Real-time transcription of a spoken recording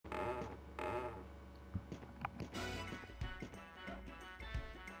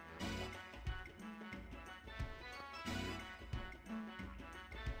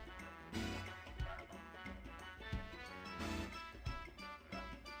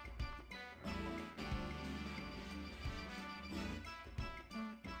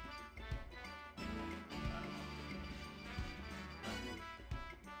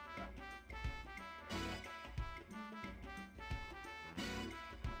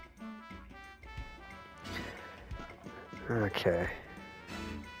Okay.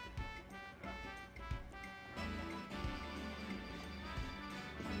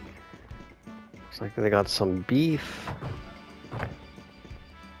 Looks like they got some beef.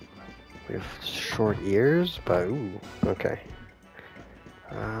 We have short ears, but ooh, okay.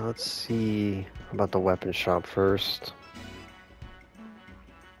 Let's see about the weapon shop first.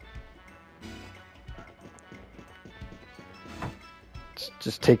 Let's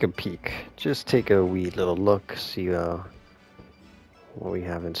just take a peek. Just take a wee little look, see what we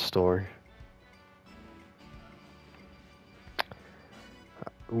have in store.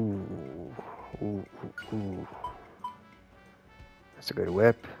 Ooh, ooh, ooh, ooh. That's a good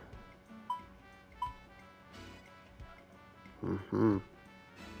whip.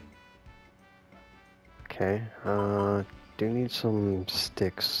 Okay, do need some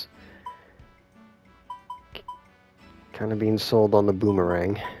sticks. Kind of being sold on the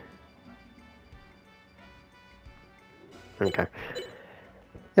boomerang. Okay.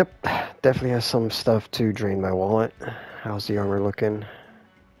 Yep, definitely has some stuff to drain my wallet. How's the armor looking?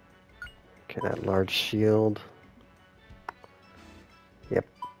 Okay, that large shield. Yep.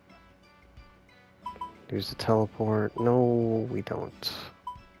 Use the teleport. No, we don't.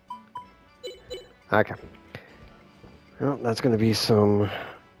 Okay. Well, that's going to be some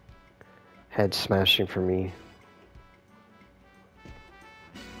head smashing for me.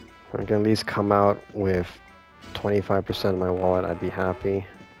 If I can at least come out with 25% of my wallet, I'd be happy.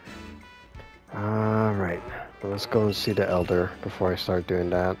 Alright. Well, let's go and see the Elder before I start doing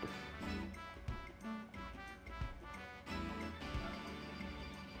that.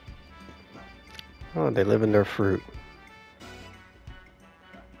 Oh, they live in their fruit.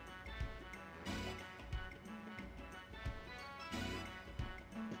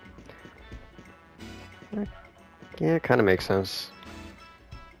 Yeah, it kind of makes sense.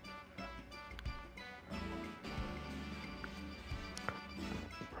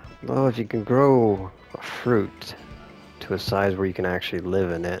 Well, if you can grow a fruit to a size where you can actually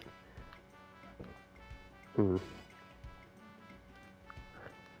live in it. I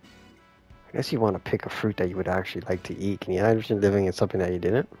guess you want to pick a fruit that you would actually like to eat. Can you imagine living in something that you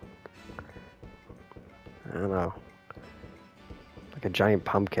didn't? I don't know. Like a giant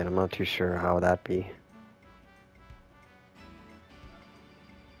pumpkin, I'm not too sure how that'd be.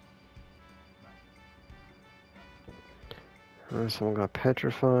 Someone got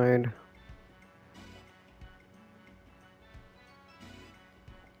petrified.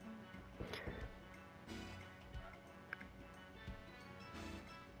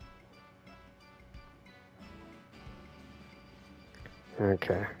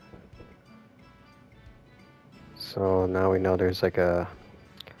 Okay. So now we know there's like a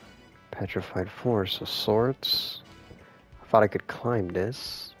Petrified Forest of sorts. I thought I could climb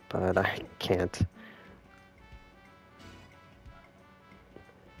this, but I can't.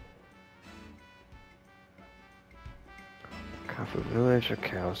 Kafu Village.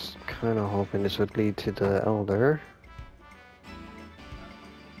 Okay, I was kind of hoping this would lead to the Elder.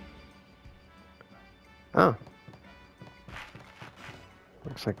 Oh.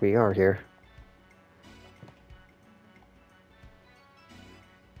 Looks like we are here.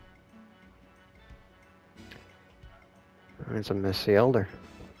 There's a messy Elder.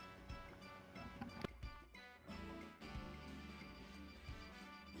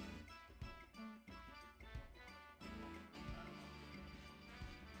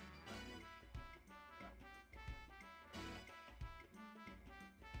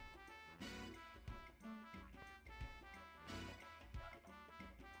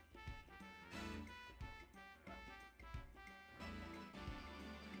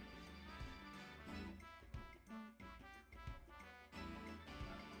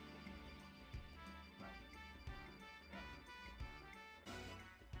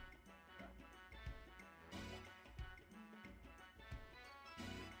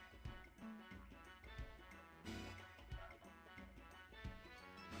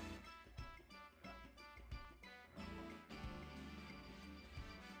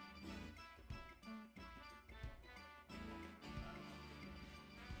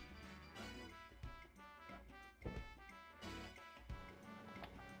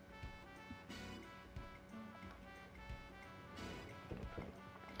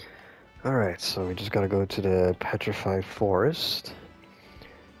 Alright, so we just gotta go to the Petrified Forest,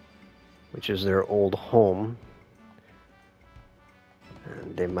 which is their old home.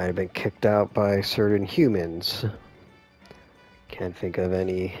 And they might have been kicked out by certain humans. Can't think of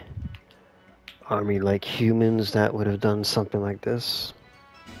any army-like humans that would have done something like this.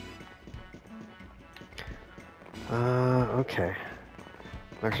 Okay.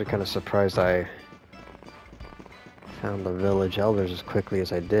 I'm actually kind of surprised I Found the village elders as quickly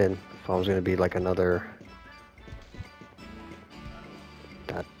as I did. If I was gonna be like another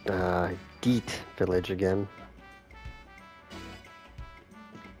Deet village again.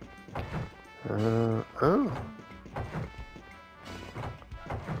 Oh.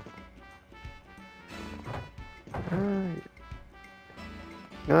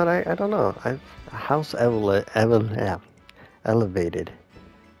 God, I don't know. House elevated.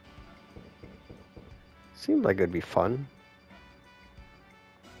 Seemed like it'd be fun.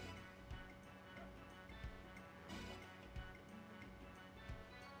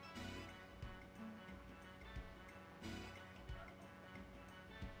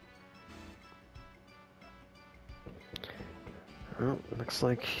 Well, looks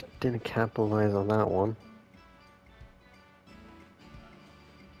like didn't capitalize on that one.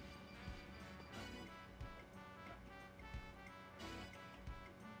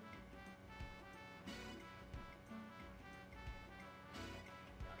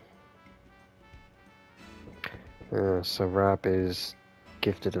 So Rap is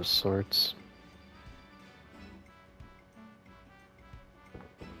gifted of sorts.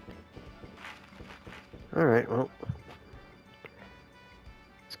 Alright, well.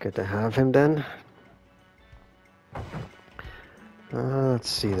 It's good to have him then. Let's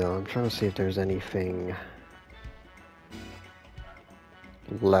see though, I'm trying to see if there's anything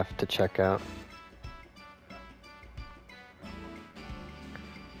left to check out.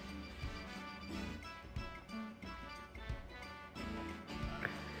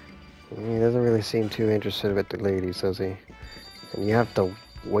 He doesn't really seem too interested with the ladies, does he? And you have to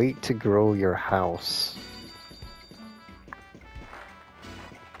wait to grow your house.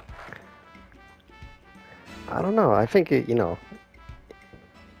 I don't know. I think it, you know,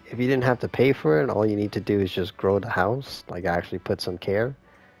 if you didn't have to pay for it, all you need to do is just grow the house, like actually put some care.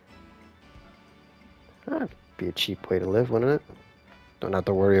 That'd be a cheap way to live, wouldn't it? Don't have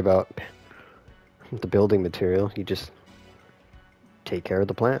to worry about the building material. You just take care of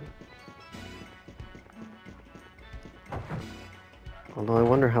the plant. Although I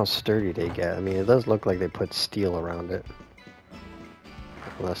wonder how sturdy they get. I mean, it does look like they put steel around it.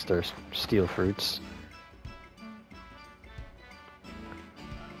 Unless they're steel fruits.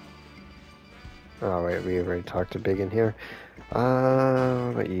 Oh wait, we already talked to Big in here. What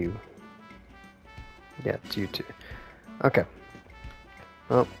about you? Yeah, it's you two. Okay.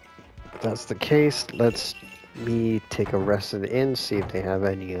 Well, if that's the case, let's me take a rest in the inn, see if they have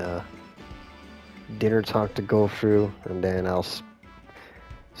any dinner talk to go through, and then I'll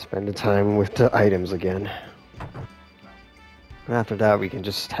spend the time with the items again. And after that, we can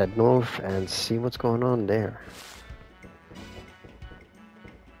just head north and see what's going on there.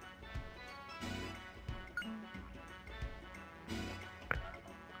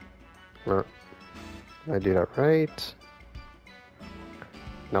 Did I do that right?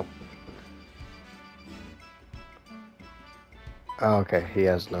 Nope. Okay, he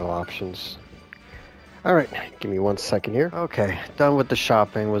has no options. Alright, give me 1 second here. Okay, done with the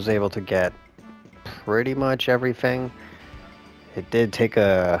shopping, was able to get pretty much everything. It did take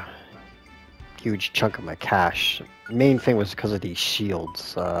a huge chunk of my cash. Main thing was because of these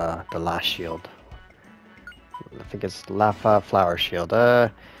shields, the last shield. I think it's Lafa Flower Shield.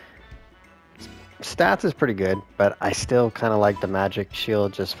 Stats is pretty good, but I still kind of like the magic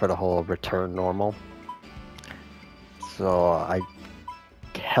shield just for the whole return normal. So I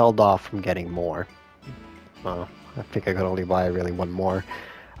held off from getting more. I think I could only buy really one more.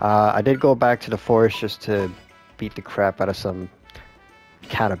 I did go back to the forest just to beat the crap out of some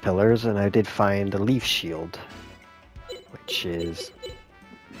caterpillars, and I did find the leaf shield, which is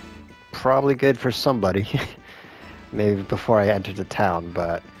probably good for somebody. Maybe before I enter the town,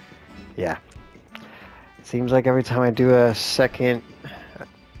 but yeah. Seems like every time I do a second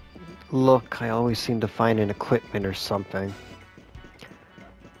look, I always seem to find an equipment or something.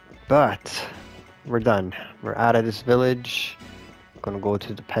 But we're done. We're out of this village. I'm gonna go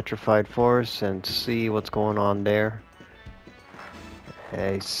to the Petrified Forest and see what's going on there.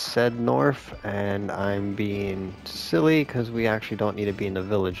 I said north, and I'm being silly because we actually don't need to be in the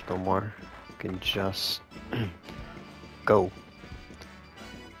village no more. We can just go.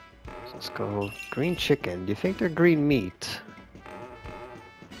 Let's go. Green chicken. Do you think they're green meat?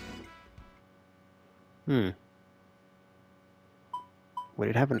 Would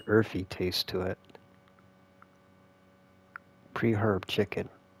it have an earthy taste to it? Pre-herb chicken.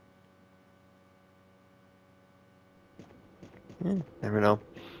 Never know.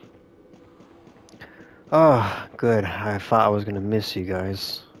 Oh, good. I thought I was gonna miss you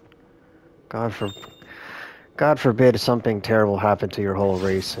guys. God forbid something terrible happened to your whole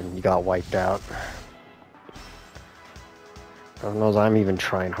race and you got wiped out. God knows I'm even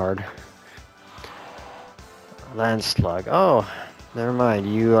trying hard. Land slug. Oh, never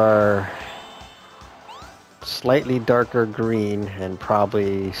mind. You are slightly darker green and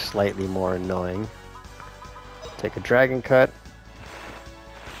probably slightly more annoying. Take a dragon cut.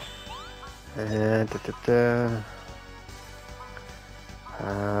 And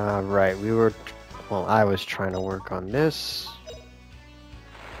right, well, I was trying to work on this.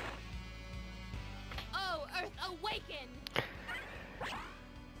 Oh, Earth, awaken!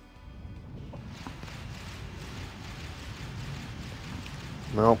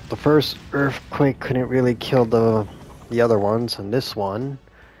 Well, the first earthquake couldn't really kill the other ones, and this one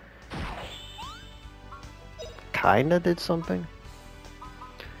kinda did something.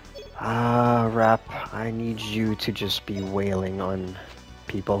 Rap, I need you to just be wailing on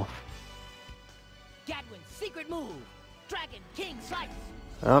people. Gadwin's secret move! Dragon King Slice!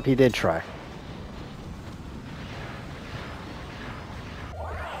 Oh, he did try.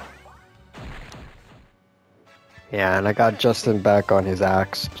 Yeah, and I got Justin back on his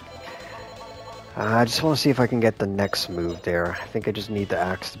axe. I just want to see if I can get the next move there. I think I just need the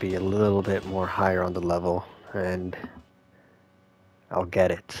axe to be a little bit more higher on the level, and I'll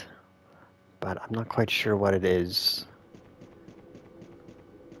get it. But I'm not quite sure what it is.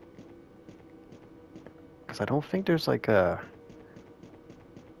 Because I don't think there's like a...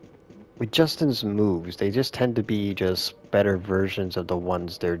 With Justin's moves, they just tend to be just better versions of the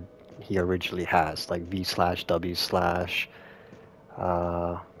ones he originally has, like V slash W slash.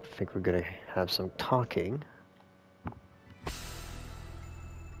 I think we're gonna have some talking.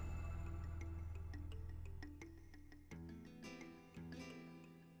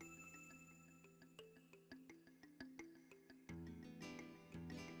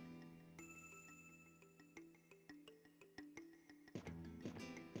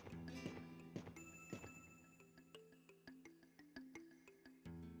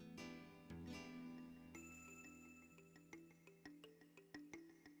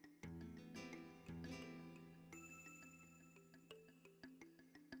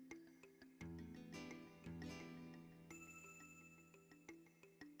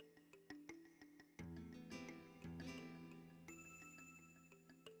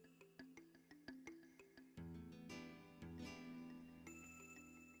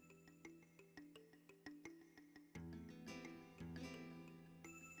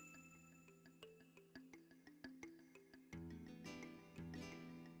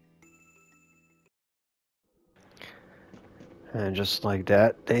 And just like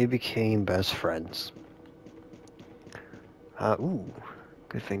that, they became best friends. Ooh,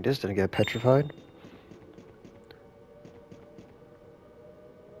 good thing this didn't get petrified.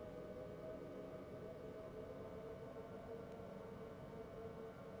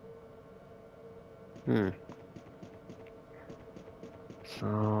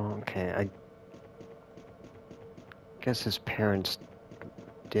 So, okay, I guess his parents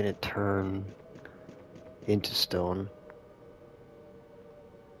didn't turn into stone.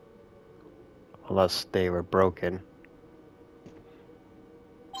 Unless they were broken.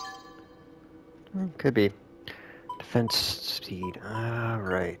 Could be. Defense speed.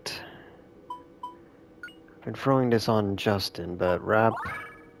 Right. Been throwing this on Justin, but Rap...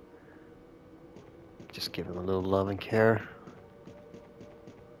 Just give him a little love and care.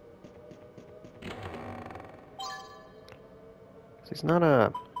 He's not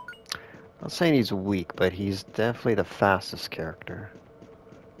a... I'm not saying he's weak, but he's definitely the fastest character.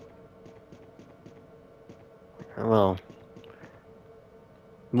 Well,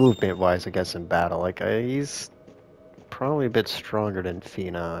 movement-wise, I guess, in battle. Like, he's probably a bit stronger than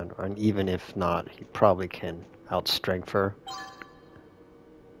Fina, and even if not, he probably can outstrength her.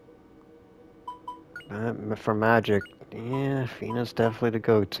 For magic, yeah, Fina's definitely the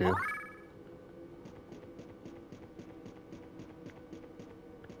go-to.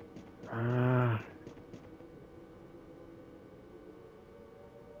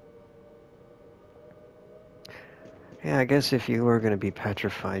 Yeah, I guess if you were going to be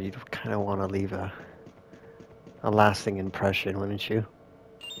petrified, you'd kind of want to leave a lasting impression, wouldn't you?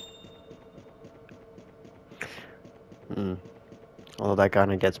 Although that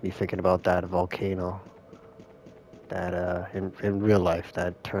kind of gets me thinking about that volcano. That, in real life,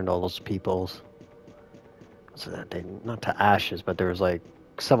 that turned all those peoples... So that they, not to ashes, but there was like,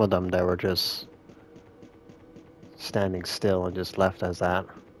 some of them that were just standing still and just left as that.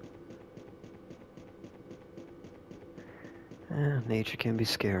 Nature can be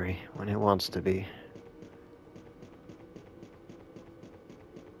scary when it wants to be.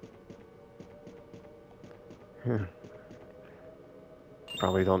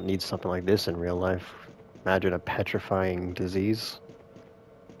 Probably don't need something like this in real life. Imagine a petrifying disease.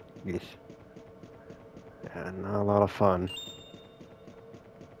 Yeesh. Yeah, not a lot of fun.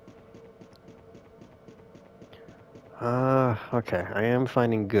 Okay, I am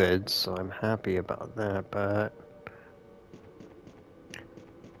finding goods, so I'm happy about that, but can't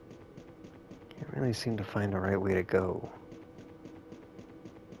really seem to find the right way to go.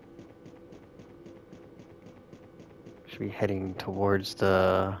 Should be heading towards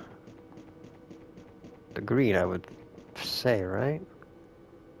the green, I would say, right?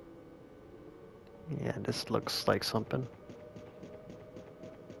 Yeah, this looks like something.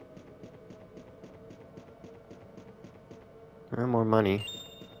 More money.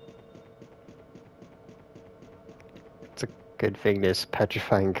 It's a good thing this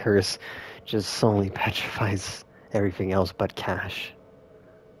petrifying curse just only petrifies everything else but cash.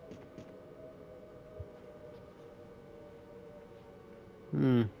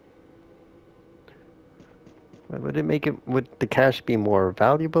 Would it make it, would the cash be more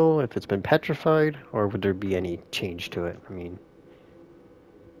valuable if it's been petrified, or would there be any change to it? I mean,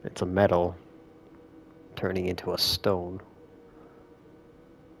 it's a metal turning into a stone.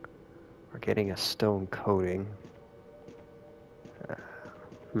 We're getting a stone coating.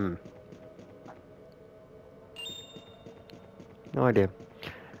 No idea.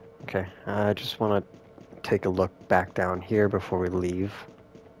 Okay, I just want to take a look back down here before we leave.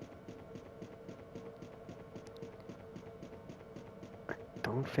 I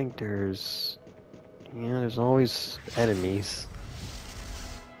don't think there's... Yeah, there's always enemies.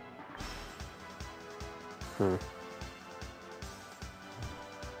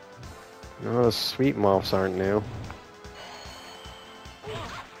 No, those sweet moths aren't new.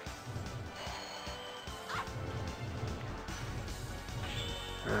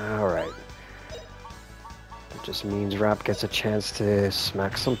 Alright. That just means Rap gets a chance to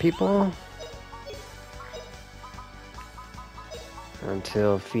smack some people.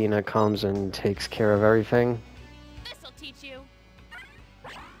 Until Fina comes and takes care of everything. This'll teach you.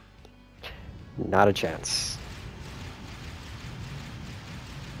 Not a chance.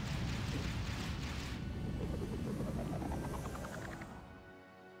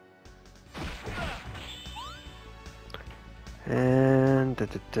 And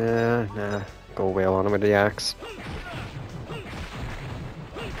nah, go wail on him with the axe.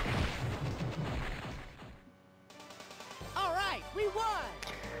 All right, we won.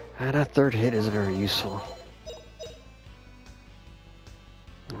 And that third hit is very useful.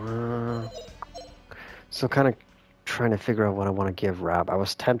 So kind of trying to figure out what I want to give Rab. I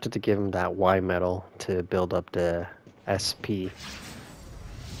was tempted to give him that Y medal to build up the SP.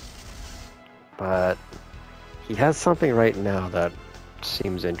 But he has something right now that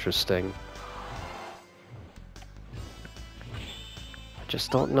seems interesting. I just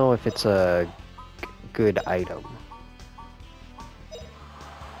don't know if it's a good item.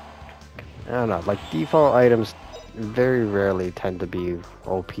 I don't know, like default items very rarely tend to be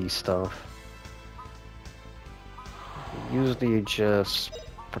OP stuff. Usually just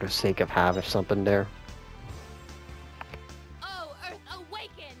for the sake of having something there. Oh, Earth,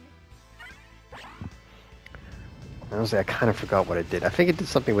 awaken! Honestly, I kind of forgot what it did. I think it did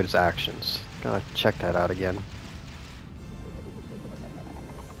something with its actions. Gotta check that out again.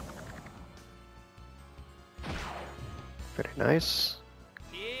 Very nice.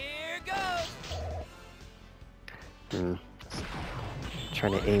 Here goes.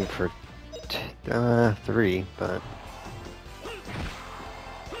 Trying to aim for 3, but...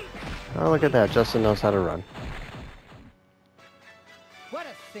 Oh, look at that. Justin knows how to run. What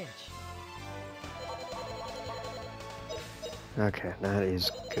a cinch. Okay, that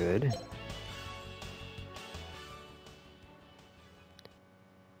is good.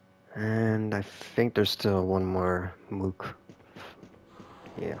 And I think there's still one more mook.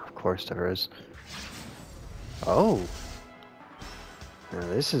 Yeah, of course there is. Oh! Now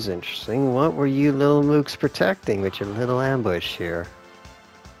this is interesting. What were you little mooks protecting with your little ambush here?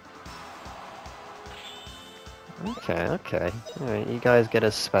 Okay, okay. Alright, you guys get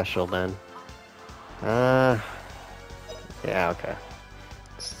a special then. Yeah, okay.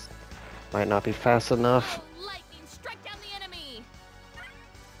 Might not be fast enough. Oh, lightning, strike down the enemy.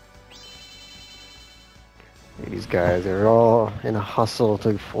 These guys are all in a hustle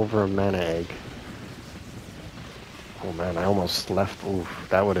to over a mana egg. Oh man, I almost left. Oof,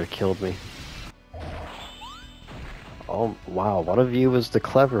 that would have killed me. Oh wow, one of you was the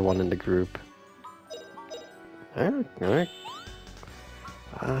clever one in the group. Alright.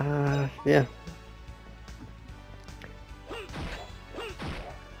 Yeah.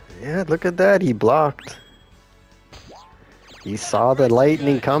 Yeah, look at that, he blocked. He saw the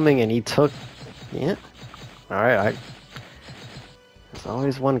lightning coming and he took... Yeah. Alright, there's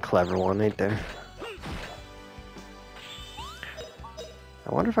always one clever one, ain't there?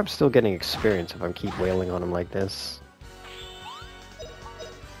 I wonder if I'm still getting experience if I keep wailing on him like this.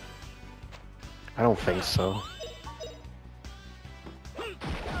 I don't think so.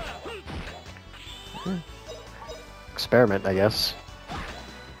 Experiment, I guess.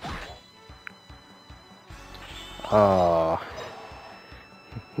 Oh,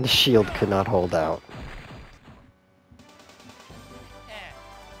 the shield could not hold out.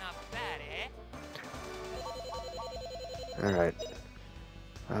 Not bad, eh? Alright.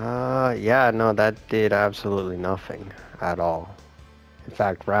 Yeah, no, that did absolutely nothing at all. In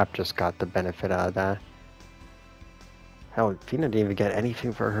fact, Rap just got the benefit out of that. Hell, Tina didn't even get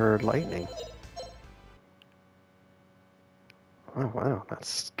anything for her lightning. Oh, wow,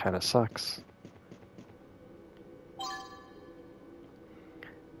 that's kind of sucks.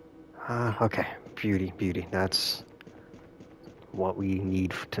 Okay, beauty, beauty. That's what we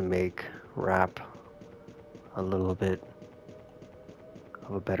need to make Rap a little bit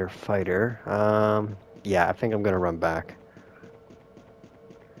of a better fighter. Yeah, I think I'm gonna run back.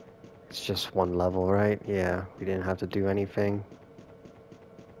 It's just one level, right? Yeah, we didn't have to do anything.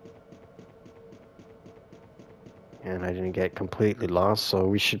 And I didn't get completely lost, so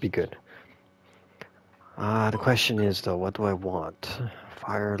we should be good. The question is, though, what do I want?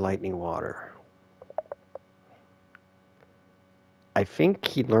 Fire, lightning, water. I think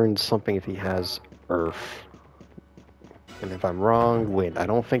he learns something if he has earth. And if I'm wrong, wind. I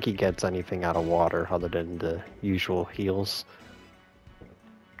don't think he gets anything out of water other than the usual heals.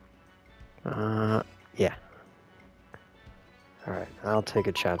 Yeah. Alright, I'll take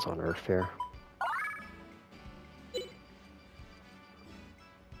a chance on earth here.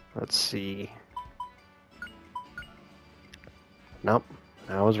 Let's see. Nope,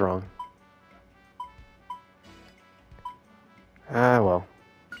 I was wrong. Well.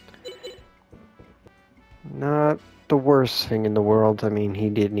 Not the worst thing in the world. I mean, he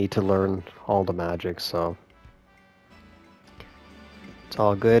did need to learn all the magic, so it's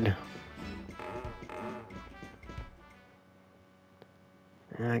all good.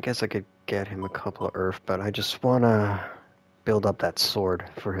 I guess I could get him a couple of earth, but I just want to build up that sword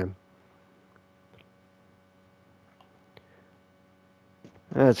for him.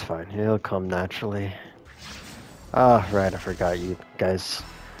 That's fine. He'll come naturally. Ah, right. I forgot you guys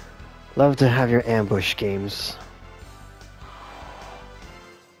love to have your ambush games.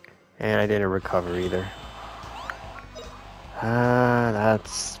 And I didn't recover either.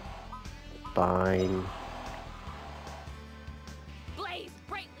 That's fine. Blaze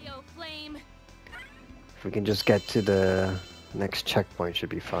brightly, O flame! If we can just get to the next checkpoint, should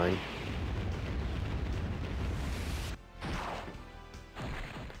be fine.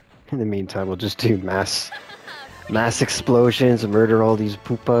 In the meantime, we'll just do mass explosions and murder all these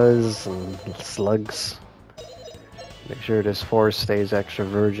poopas and slugs. Make sure this forest stays extra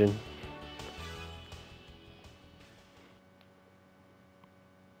virgin.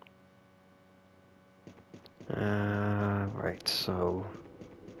 Right, so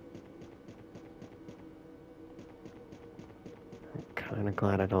I'm kind of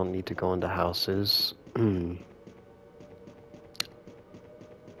glad I don't need to go into houses.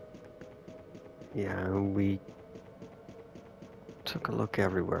 Yeah, we took a look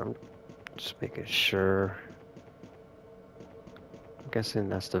everywhere. I'm just making sure. I'm guessing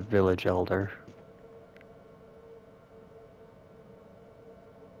that's the village elder.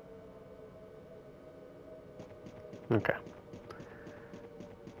 Okay.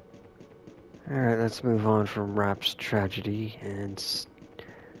 Alright, let's move on from Rap's tragedy and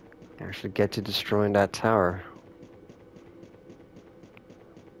actually get to destroying that tower.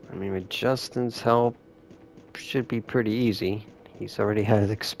 I mean, with Justin's help, should be pretty easy. He's already had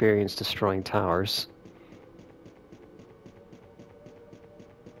experience destroying towers.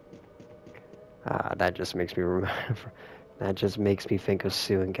 That just makes me remember. That just makes me think of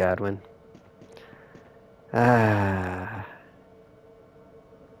Sue and Gadwin. I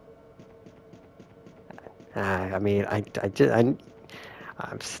mean, I'm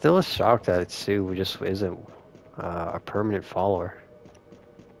still shocked that Sue just isn't a permanent follower.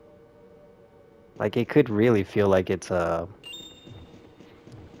 Like, it could really feel like it's a...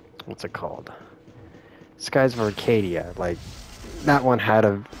 What's it called? Skies of Arcadia. Like, that one had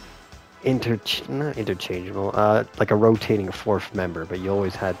a... not interchangeable. Like a rotating fourth member, but you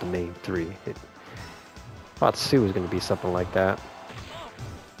always had the main three. I thought Sue was going to be something like that.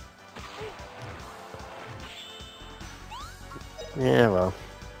 Yeah, well.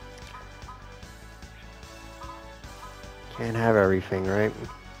 Can't have everything, right?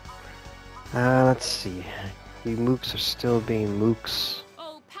 Let's see. You mooks are still being mooks.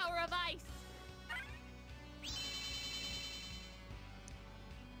 Oh, power of ice.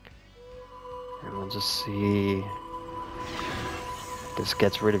 And we'll just see. This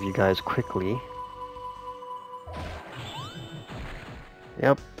gets rid of you guys quickly.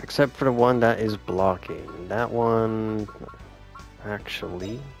 Yep, except for the one that is blocking. That one,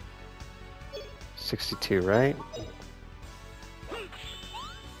 actually, 62, right?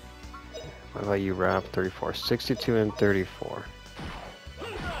 What about you, Rap? 34. 62 and 34.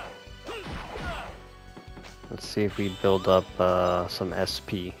 Let's see if we build up some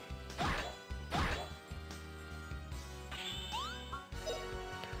SP.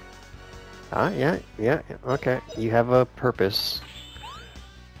 Yeah, okay. You have a purpose.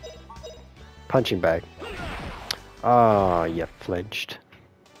 Punching bag. Ah, you flinched.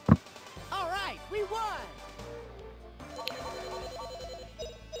 All right, we won.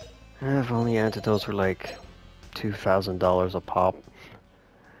 If only antidotes were like $2,000 a pop.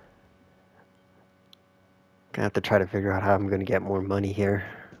 Gonna have to try to figure out how I'm gonna get more money here.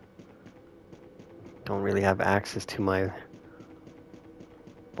 Don't really have access to my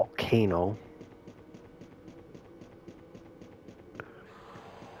volcano.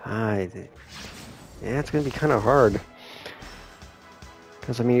 Yeah, it's gonna be kind of hard.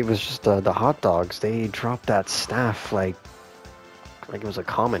 Because, I mean, it was just the hot dogs. They dropped that staff like it was a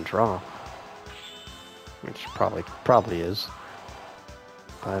common draw. Which probably is.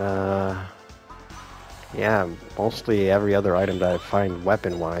 But, yeah, mostly every other item that I find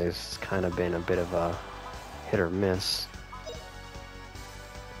weapon-wise has kind of been a bit of a hit or miss.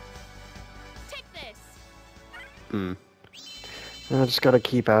 Take this. I just gotta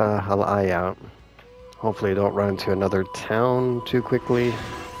keep an eye out. Hopefully I don't run into another town too quickly.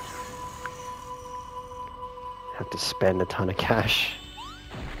 Have to spend a ton of cash.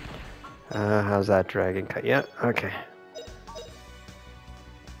 How's that dragon cut? Yeah, okay.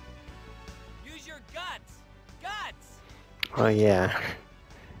 Use your guts. Guts. Oh yeah.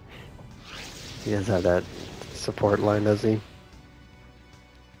 He does have that support line, does he?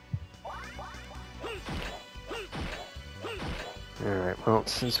 Alright, well,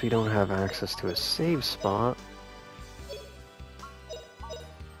 since we don't have access to a save spot,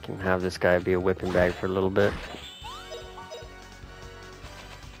 can have this guy be a whipping bag for a little bit.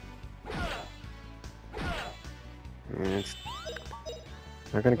 And it's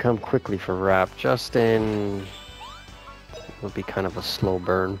not gonna come quickly for Rap. Justin will be kind of a slow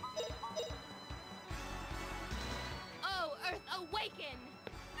burn. Oh, Earth, awaken.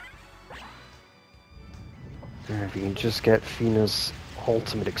 And if you can just get Fina's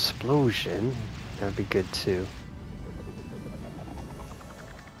ultimate explosion, that'd be good too.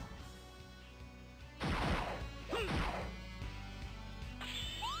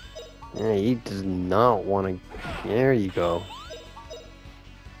 Yeah, he does not want to. There you go.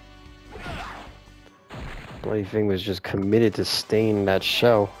 Bloody thing was just committed to staying that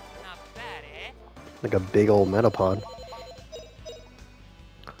shell Not bad, eh? like a big old metapod.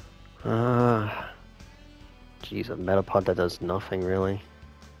 Geez, a metapod that does nothing really.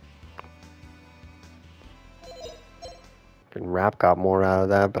 And Rap got more out of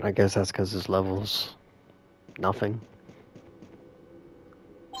that, but I guess that's because his level's nothing.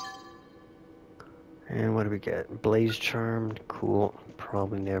 And what do we get? Blaze Charmed, cool.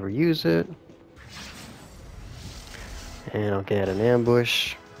 Probably never use it. And I'll get an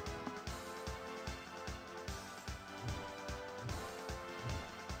ambush.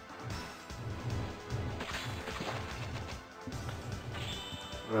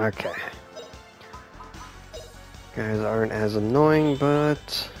 Okay. Guys aren't as annoying,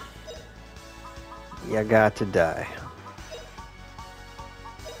 but you got to die.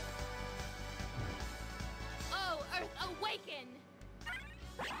 Oh, Earth, awaken.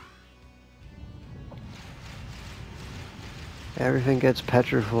 Everything gets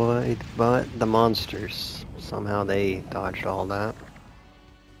petrified, but the monsters. Somehow they dodged all that.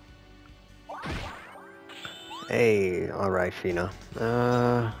 Hey, alright, Fina.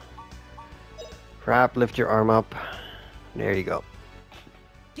 Rap, lift your arm up. There you go.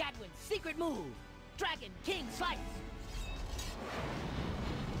 Gadwin's secret move. Dragon King Slice.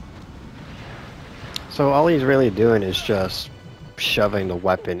 So all he's really doing is just shoving the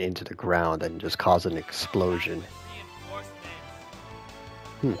weapon into the ground and just causing an explosion.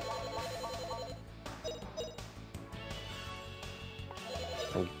 Reinforcements.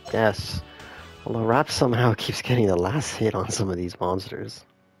 I guess. Although Rap somehow keeps getting the last hit on some of these monsters.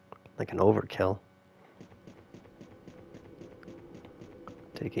 Like an overkill.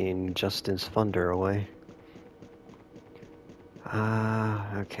 Taking Justin's thunder away.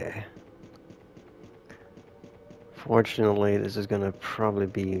 Okay. Unfortunately, this is gonna probably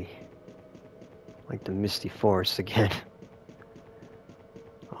be like the Misty Forest again.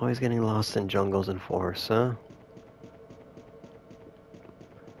 Always getting lost in jungles and forests, huh?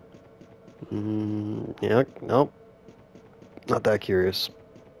 Yeah, nope. Not that curious.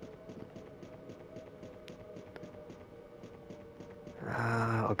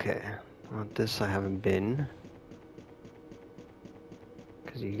 Okay. Well, this I haven't been.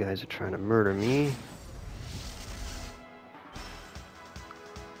 Because you guys are trying to murder me.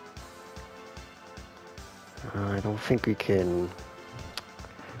 I don't think we can...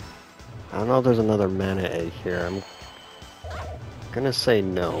 I don't know if there's another mana egg here. I'm gonna say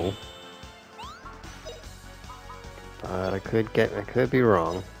no. But I could be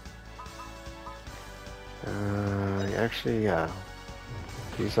wrong. Actually, yeah.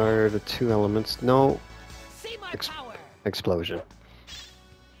 These are the two elements. No See my power. explosion.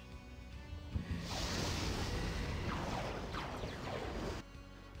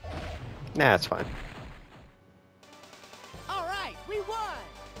 Nah, it's fine. All right, we won.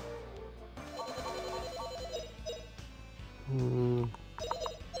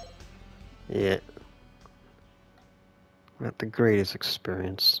 Yeah. Not the greatest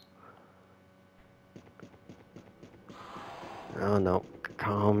experience. Oh no.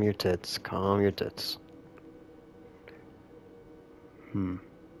 Calm your tits. Calm your tits.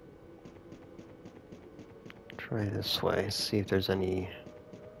 Try this way. See if there's any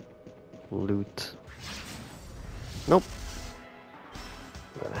loot. Nope.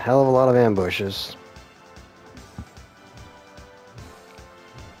 Got a hell of a lot of ambushes.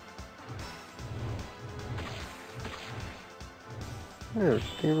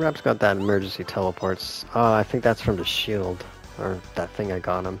 The rep's got that emergency teleports. I think that's from the shield. Or that thing I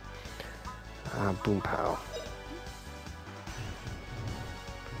got him. Boom pow.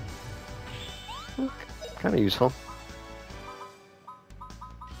 Kind of useful.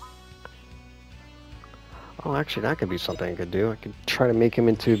 Oh, actually, that could be something I could do. I could try to make him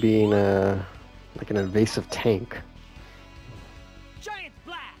into being like an invasive tank. Giant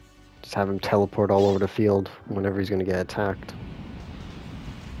blast. Just have him teleport all over the field whenever he's going to get attacked.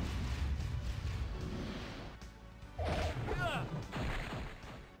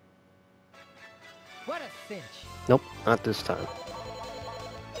 What a cinch. Nope, not this time.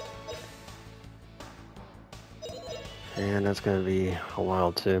 And that's going to be a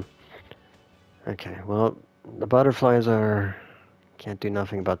while too. Okay, well, the butterflies are... Can't do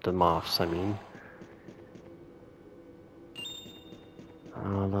nothing about the moths, I mean.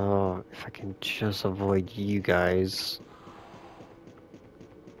 Although, if I can just avoid you guys,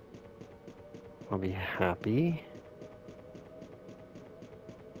 I'll be happy.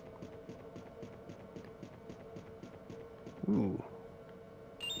 Ooh.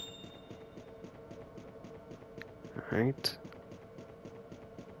 Alright.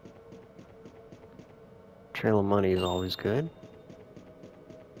 Trail of money is always good.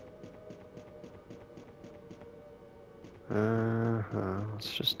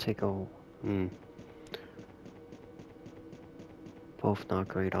 Let's just take a... Both not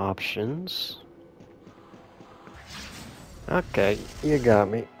great options. Okay, you got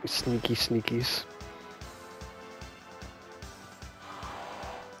me. Sneaky sneakies.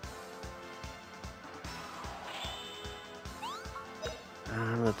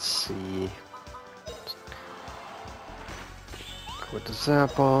 Let's see. Go with the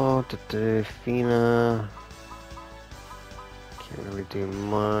Zappo, the Fina. Can't really do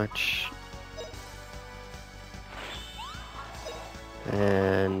much.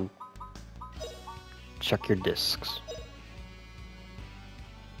 And chuck your discs.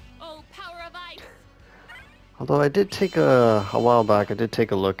 Oh, power of ice. Although I did take a while back, I did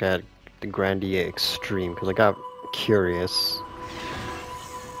take a look at the Grandia Extreme because I got curious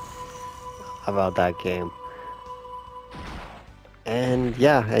about that game. And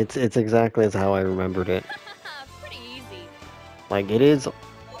yeah, it's exactly as how I remembered it. Pretty easy. Like it is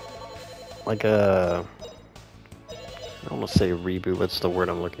like a... I almost say reboot, what's the word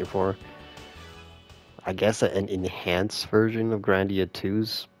I'm looking for? I guess an enhanced version of Grandia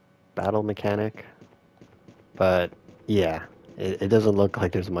 2's battle mechanic. But yeah, it doesn't look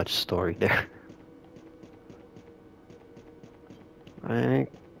like there's much story there.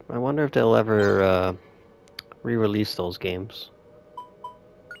 I wonder if they'll ever re-release those games.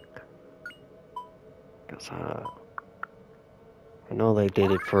 'Cause I know they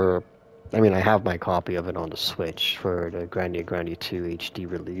did it for... I mean, I have my copy of it on the Switch for the Grandia 2 HD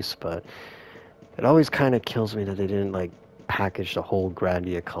release, but it always kind of kills me that they didn't, like, package the whole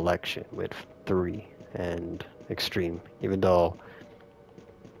Grandia collection with 3 and Extreme, even though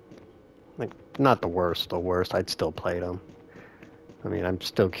Like, not the worst, I'd still play them. I mean, I'm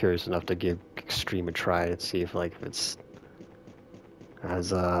still curious enough to give Extreme a try and see if, like, if it's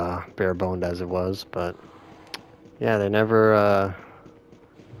as bare-boned as it was, but yeah, they never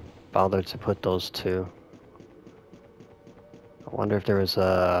bothered to put those two. I wonder if there was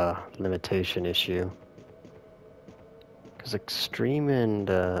a limitation issue. Because Extreme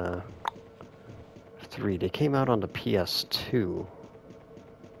and 3, they came out on the PS2.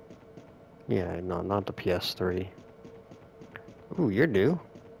 Yeah, no, not the PS3. Ooh, you're new.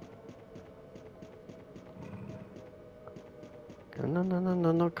 No, no, no,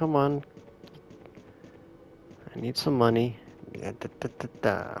 no, no, come on. I need some money. Yeah, da, da, da,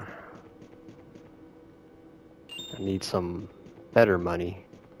 da. I need some better money.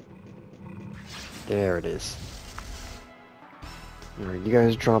 There it is. Alright, you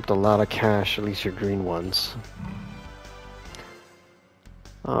guys dropped a lot of cash, at least your green ones.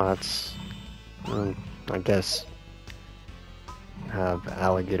 Oh, that's... I guess... have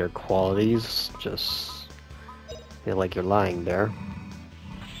alligator qualities, just... feel like you're lying there.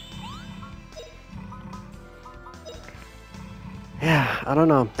 Yeah, I don't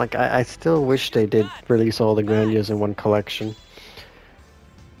know. Like, I still wish they did release all the Grandias in one collection.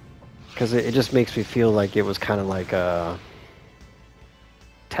 Because it just makes me feel like it was kind of like a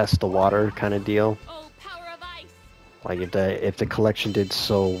test the water kind of deal. Oh, power of ice. Like if the collection did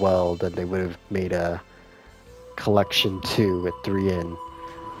so well, then they would have made a collection 2 with 3 in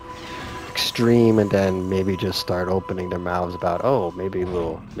Extreme, and then maybe just start opening their mouths about, oh, maybe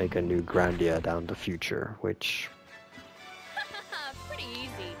we'll make a new Grandia down the future, which... Pretty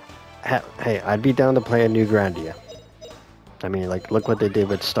easy. Hey, I'd be down to play a new Grandia. I mean, like, look what they did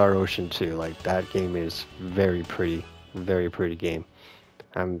with Star Ocean 2. Like, that game is very pretty game.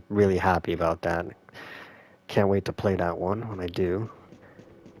 I'm really happy about that. Can't wait to play that one when I do.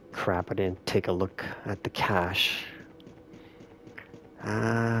 Crap, I didn't take a look at the cache.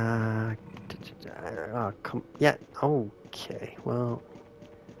 Oh, yeah, okay, well...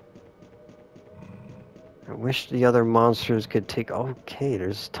 I wish the other monsters could take... Okay,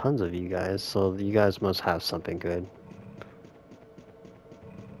 there's tons of you guys, so you guys must have something good.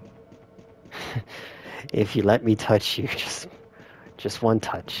 If you let me touch you, just one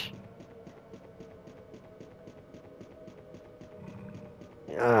touch.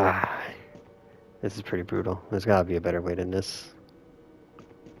 Ah, this is pretty brutal. There's gotta be a better way than this.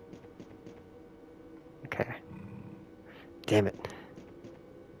 Okay. Damn it.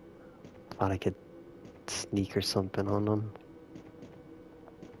 Thought I could sneak or something on them.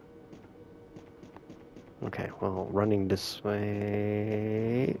 Okay, well, running this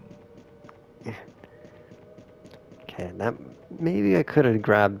way... Okay, that... Maybe I could have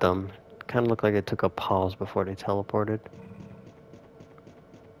grabbed them. Kind of looked like it took a pause before they teleported.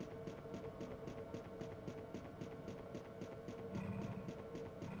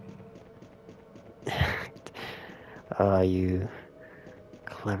 You...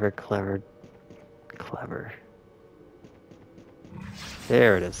 Clever.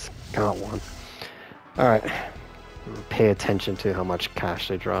 There it is. Got one. Alright. Pay attention to how much cash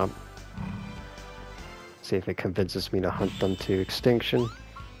they drop. See if it convinces me to hunt them to extinction.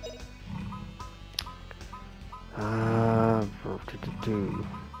 Well,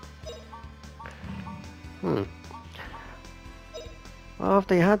 if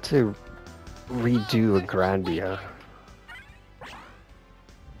they had to redo a Grandia,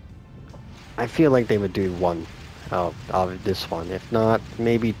 I feel like they would do one out of this one. If not,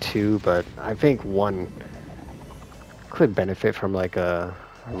 maybe 2, but I think 1 could benefit from like a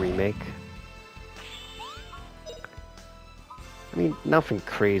remake. I mean, nothing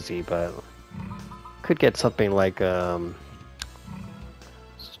crazy, but could get something like Legend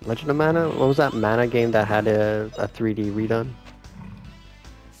of Mana? What was that Mana game that had a 3D redone?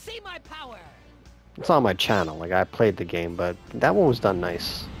 See my power. It's on my channel. Like, I played the game, but that one was done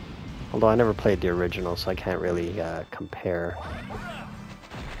nice. Although I never played the original, so I can't really compare.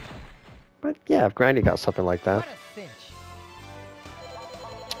 But yeah, if Grandia got something like that. What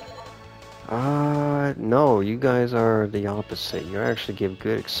a cinch. No, you guys are the opposite. You actually give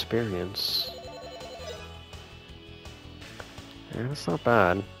good experience. Yeah, that's not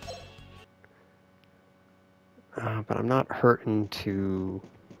bad. But I'm not hurting to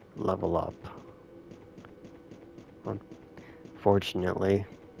level up. Unfortunately.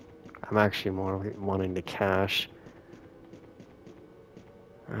 I'm actually more wanting to cash.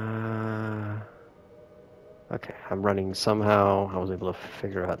 Okay, I'm running somehow. I was able to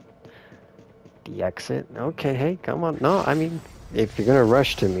figure out the exit. Okay, hey, come on. No, I mean, if you're gonna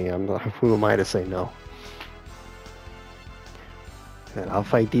rush to me, who am I to say no? And I'll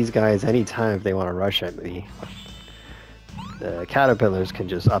fight these guys anytime if they want to rush at me. The caterpillars can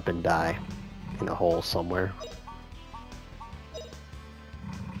just up and die in a hole somewhere.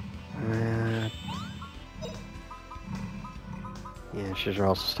 Yeah, she's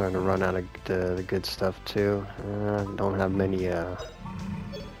also starting to run out of the good stuff too. Don't have many.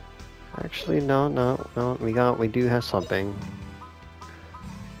 Actually, no. We do have something.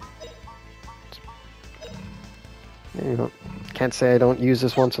 You know, can't say I don't use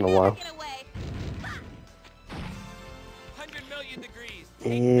this once in a while. Get away. 100 million degrees.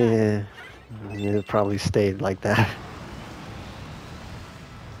 Yeah, it probably stayed like that.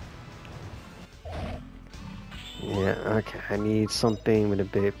 Yeah, okay, I need something with a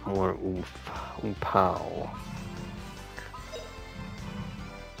bit more oomph. Oomph-pow.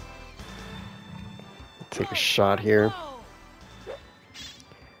 Take a shot here.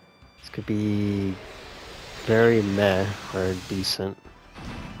 This could be very meh or decent.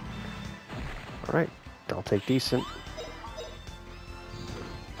 Alright, I'll take decent.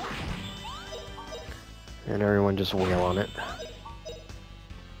 And everyone just wail on it.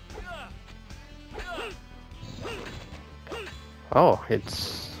 Oh,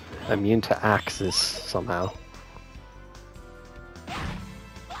 it's immune to axes somehow.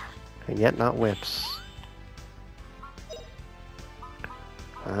 And yet not whips.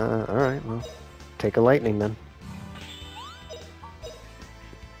 Alright, well, take a lightning then.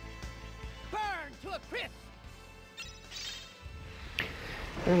 Burn to a crisp.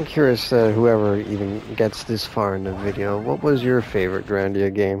 I'm curious, whoever even gets this far in the video, what was your favorite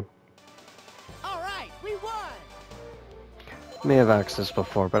Grandia game? All right, we won. May have asked this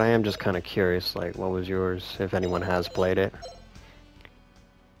before, but I am just kind of curious, like, what was yours, if anyone has played it?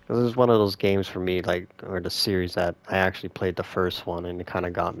 Because this is one of those games for me, like, or the series that I actually played the first one, and it kind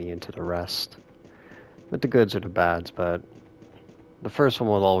of got me into the rest. With the goods or the bads, but the first one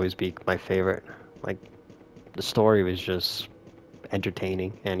will always be my favorite. Like, the story was just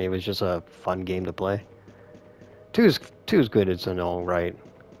entertaining, and it was just a fun game to play. Two's good, it's an alright.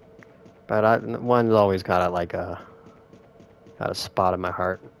 But one's always got a spot in my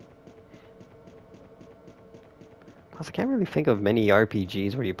heart. Plus, I can't really think of many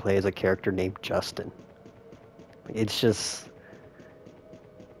RPGs where you play as a character named Justin. It's just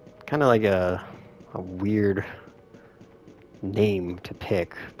kind of like a weird name to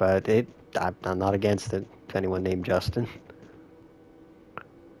pick, but I'm not against it if anyone named Justin.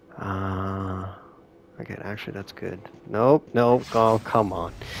 Okay, actually that's good. Nope, oh, come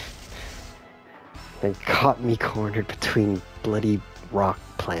on. They caught me cornered between bloody rock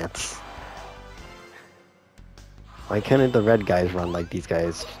plants. Why couldn't the red guys run like these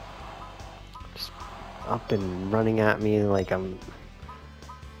guys? Just up and running at me like I'm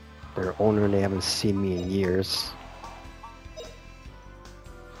their owner and they haven't seen me in years.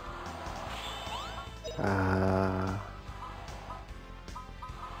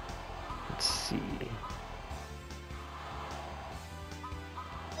 Let's see.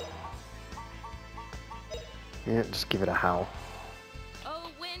 Yeah, just give it a howl. Oh,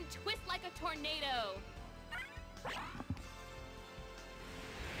 wind, twist like a tornado.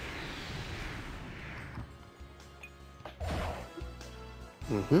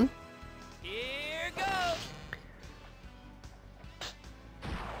 Mm-hmm. Here goes.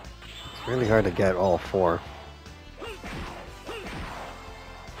 It's really hard to get all four.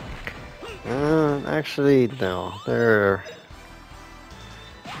 Actually, no.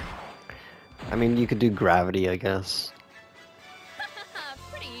 I mean, you could do gravity, I guess.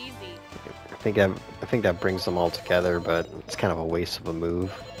 Pretty easy. I think that brings them all together, but it's kind of a waste of a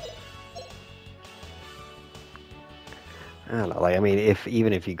move. I don't know, like, I mean,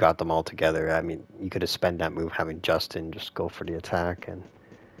 even if you got them all together, I mean, you could have spent that move having Justin just go for the attack and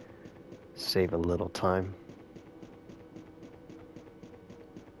save a little time.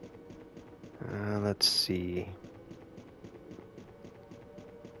 Let's see.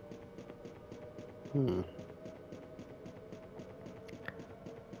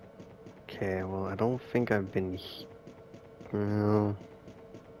 Okay, well, I don't think I've been... Well,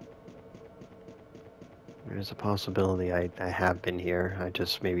 there's a possibility I have been here. I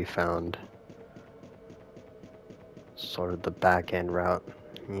just maybe found sort of the back end route.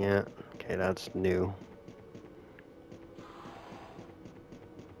 Yeah, okay, that's new.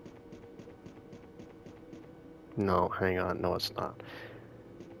 No, hang on, no it's not.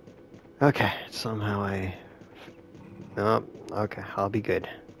 Okay, somehow no, okay, I'll be good.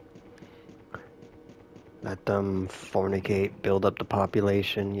 Let them fornicate, build up the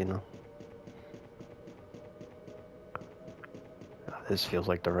population, you know. Oh, this feels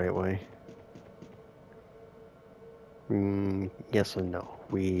like the right way. Yes and no.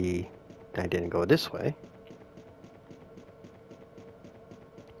 I didn't go this way.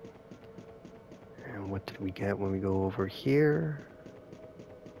 And what did we get when we go over here?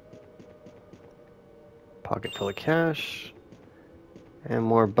 Pocket full of cash. And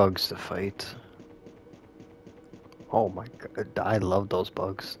more bugs to fight. Oh my god, I love those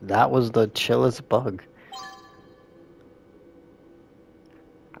bugs. That was the chillest bug.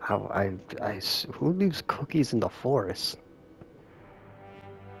 Who leaves cookies in the forest?